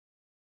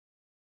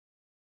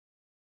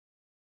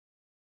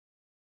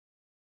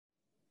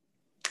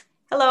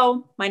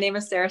Hello, my name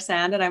is Sarah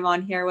Sand, and I'm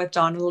on here with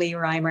Donna-Lee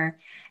Reimer,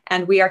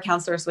 and we are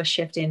counselors with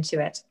Shift Into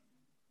It.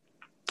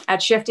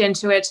 At Shift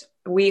Into It,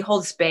 we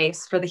hold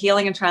space for the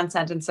healing and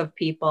transcendence of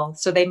people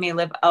so they may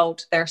live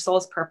out their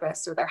soul's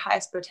purpose or their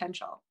highest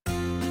potential.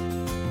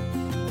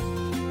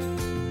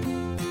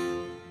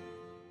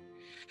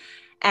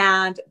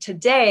 And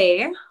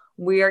today,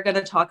 we are going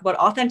to talk about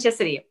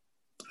authenticity.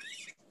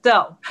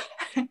 So,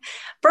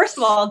 first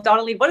of all,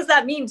 Donna-Lee, what does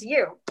that mean to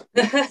you?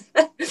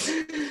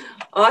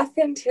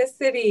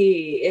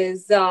 Authenticity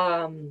is, it's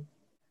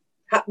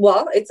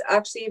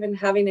actually even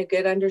having a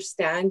good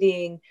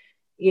understanding,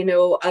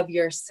 of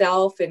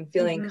yourself and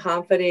feeling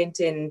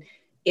confident in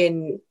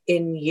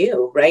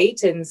you,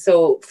 right? And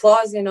so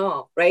flaws in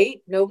all,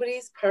 right?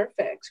 Nobody's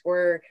perfect.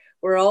 We're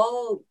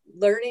all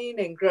learning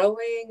and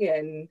growing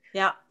and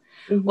yeah.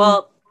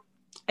 Well,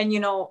 and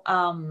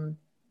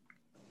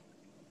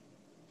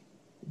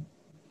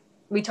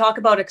we talk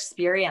about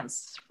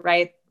experience,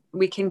 right?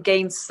 We can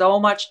gain so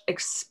much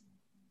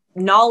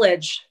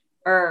knowledge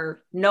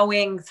or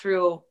knowing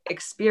through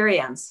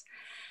experience.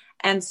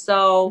 And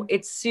so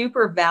it's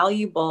super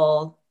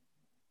valuable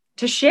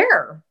to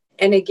share.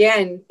 And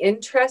again,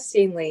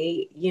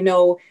 interestingly,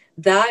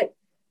 that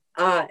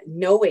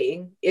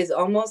knowing is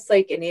almost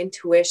like an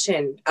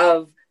intuition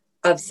of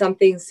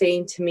something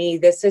saying to me,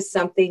 this is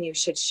something you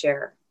should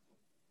share,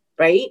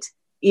 right?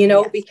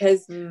 Yes.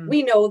 Because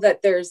we know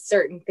that there's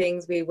certain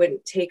things we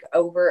wouldn't take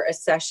over a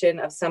session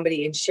of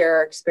somebody and share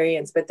our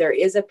experience, but there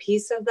is a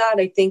piece of that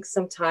I think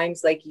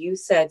sometimes, like you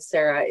said,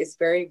 Sarah, is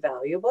very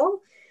valuable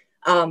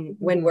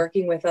when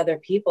working with other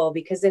people,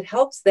 because it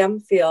helps them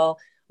feel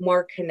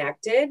more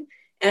connected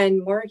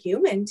and more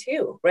human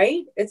too,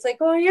 right? It's like,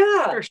 oh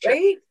yeah, sure.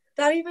 Right?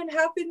 That even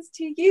happens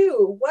to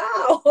you.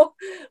 Wow.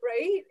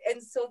 Right?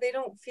 And so they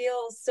don't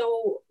feel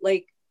so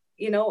like,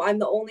 I'm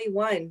the only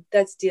one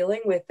that's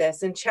dealing with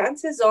this. And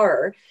chances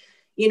are,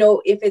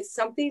 if it's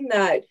something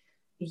that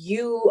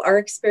you are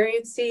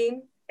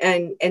experiencing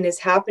and is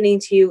happening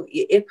to you,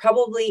 it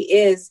probably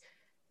is,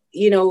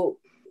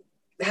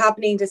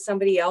 happening to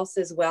somebody else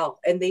as well.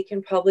 And they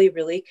can probably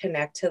really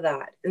connect to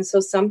that. And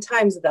so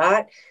sometimes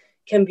that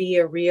can be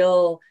a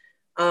real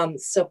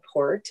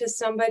support to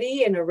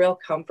somebody and a real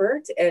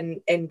comfort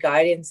and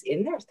guidance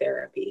in their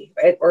therapy,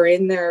 right? Or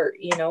in their,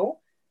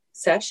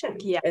 session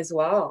as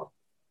well.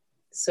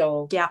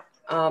 So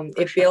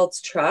it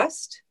builds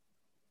trust,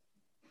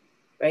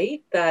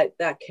 right?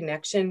 That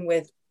connection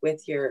with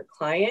your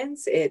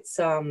clients. It's,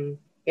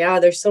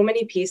 there's so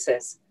many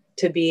pieces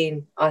to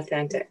being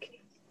authentic.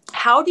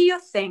 How do you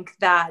think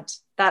that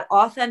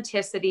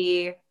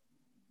authenticity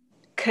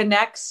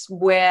connects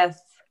with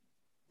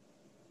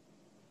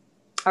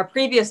our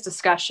previous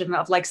discussion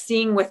of like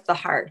seeing with the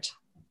heart?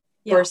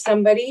 For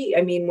somebody,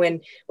 I mean,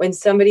 when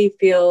somebody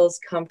feels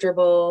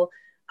comfortable,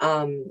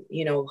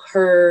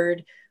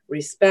 heard,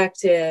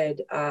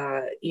 respected,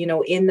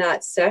 in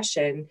that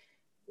session,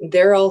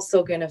 they're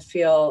also going to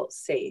feel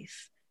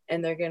safe,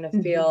 and they're going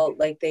to feel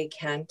like they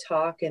can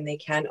talk and they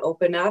can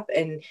open up.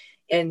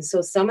 And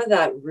so some of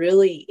that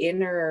really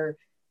inner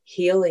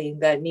healing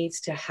that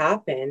needs to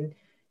happen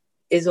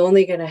is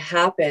only going to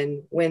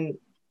happen when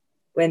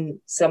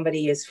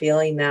somebody is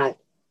feeling that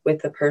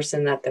with the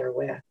person that they're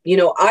with.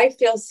 I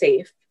feel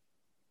safe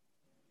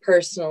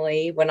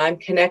personally when I'm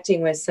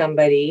connecting with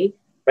somebody,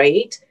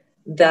 right,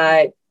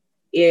 that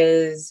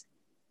is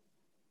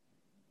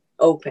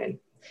open.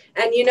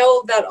 And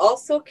that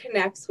also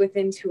connects with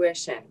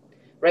intuition,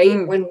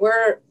 right? When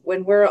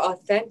we're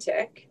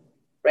authentic,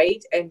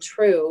 right, and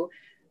true,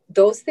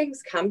 those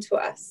things come to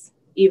us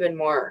even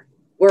more.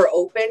 We're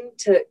open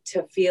to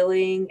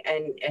feeling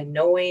and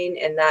knowing,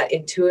 and that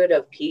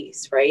intuitive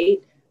piece, right,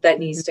 that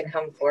needs to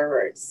come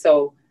forward.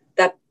 So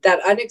that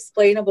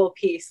unexplainable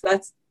piece,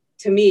 that's,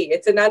 to me,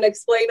 it's an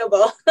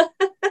unexplainable.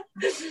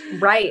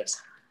 Right.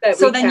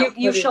 So then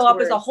you show up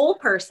as a whole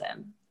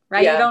person,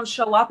 right? Yeah. You don't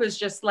show up as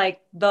just like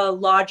the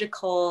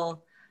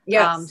logical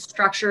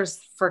structures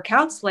for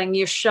counseling.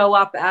 You show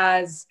up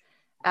as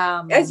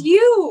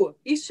you.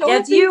 You show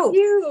up as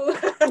you.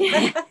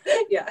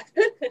 Yeah.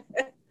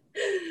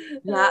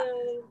 Yeah.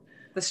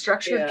 The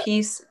structured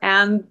piece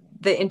and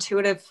the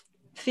intuitive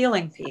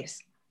feeling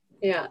piece.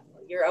 Yeah.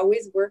 You're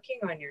always working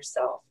on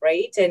yourself,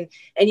 right? And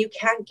you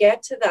can't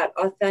get to that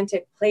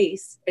authentic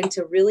place and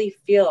to really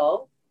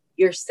feel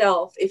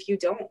yourself if you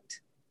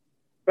don't,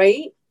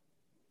 right?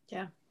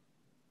 Yeah.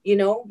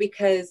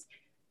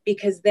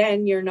 Because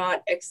then you're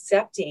not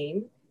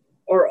accepting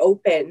or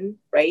open,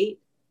 right,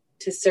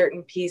 to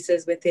certain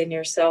pieces within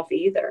yourself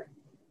either.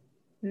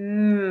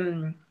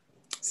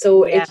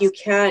 So if you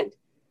can't,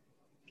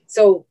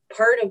 so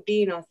part of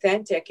being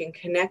authentic and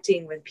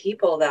connecting with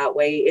people that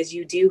way is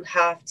you do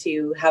have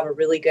to have a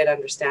really good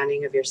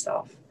understanding of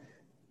yourself.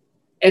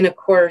 And of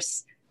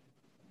course,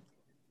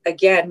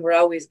 again, we're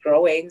always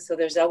growing. So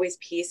there's always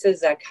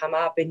pieces that come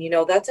up. And,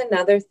 that's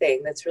another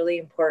thing that's really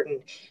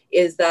important,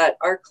 is that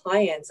our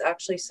clients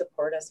actually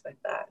support us with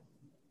that.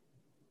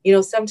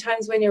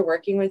 Sometimes when you're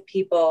working with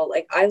people,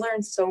 like I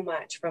learn so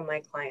much from my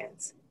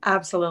clients.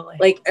 Absolutely.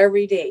 Like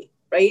every day.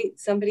 right?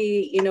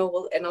 Somebody, and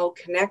I'll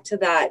connect to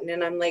that. And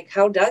then I'm like,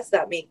 how does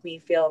that make me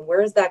feel? And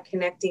where is that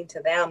connecting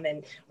to them?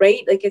 And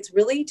right. Like, it's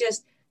really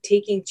just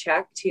taking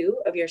check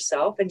too of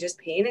yourself and just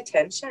paying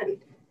attention,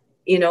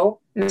 to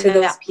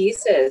those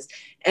pieces.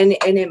 And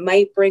it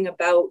might bring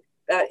about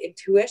that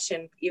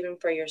intuition, even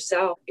for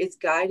yourself. It's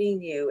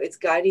guiding you. It's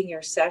guiding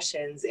your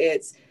sessions.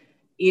 It's,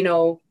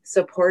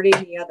 supporting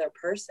the other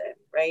person,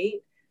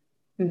 right?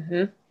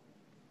 Mm-hmm.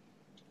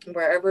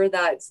 Wherever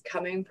that's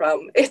coming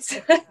from. It's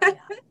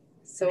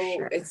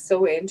It's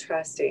so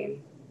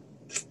interesting.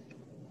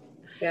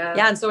 Yeah.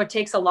 Yeah. And so it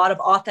takes a lot of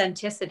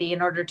authenticity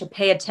in order to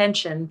pay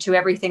attention to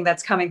everything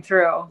that's coming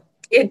through.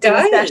 It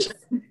does.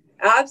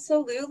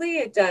 Absolutely.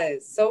 It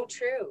does. So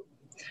true.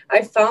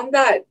 I found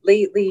that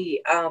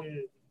lately,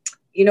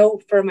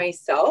 for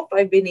myself,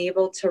 I've been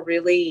able to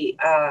really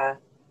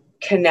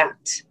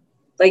connect,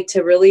 like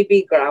to really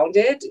be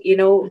grounded,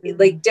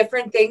 like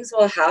different things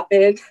will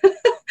happen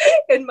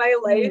in my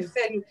life.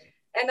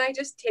 And I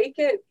just take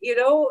it,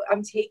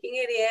 I'm taking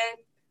it in,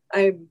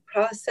 I'm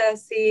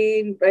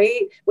processing,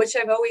 right? Which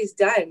I've always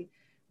done,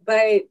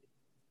 but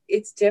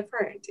it's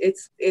different.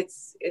 It's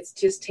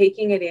just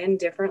taking it in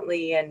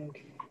differently and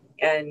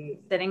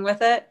sitting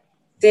with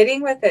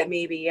it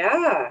maybe.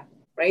 Yeah.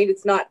 Right.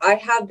 It's not, I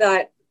have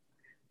that,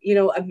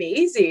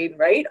 amazing,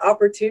 right,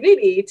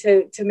 opportunity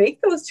to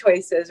make those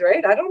choices,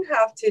 right? I don't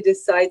have to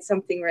decide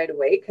something right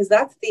away, because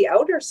that's the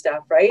outer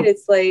stuff, right?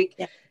 It's like,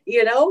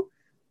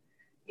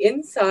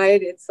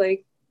 inside, it's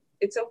like,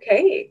 it's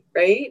okay,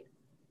 right?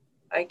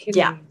 I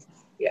can,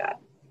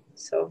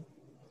 so.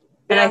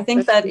 And I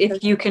think that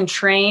if you can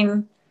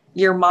train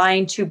your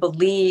mind to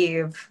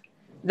believe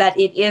that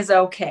it is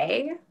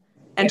okay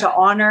and to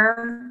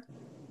honor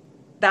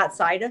that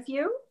side of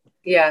you,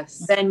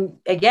 yes, then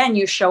again,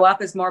 you show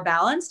up as more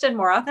balanced and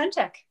more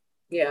authentic.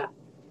 Yeah.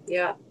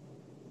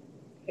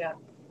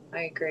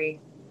 I agree.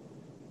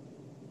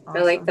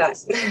 Awesome. I like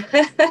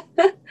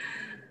that.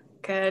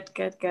 Good.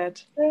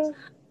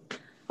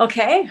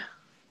 Okay.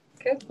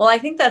 Good. Well, I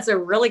think that's a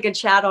really good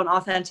chat on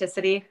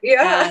authenticity.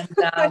 Yeah.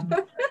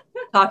 And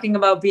talking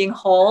about being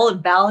whole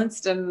and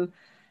balanced and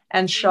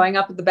showing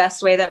up the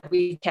best way that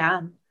we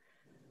can.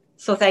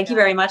 So thank you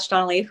very much,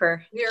 Donnelly,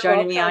 for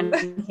joining me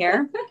on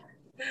here.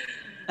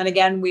 And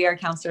again, we are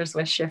counselors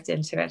with Shift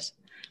Into It.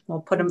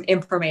 We'll put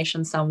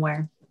information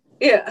somewhere.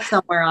 Yeah.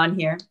 Somewhere on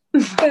here.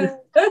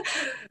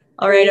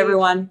 All right,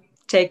 everyone.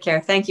 Take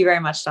care. Thank you very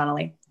much,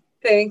 Donnelly.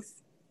 Thanks.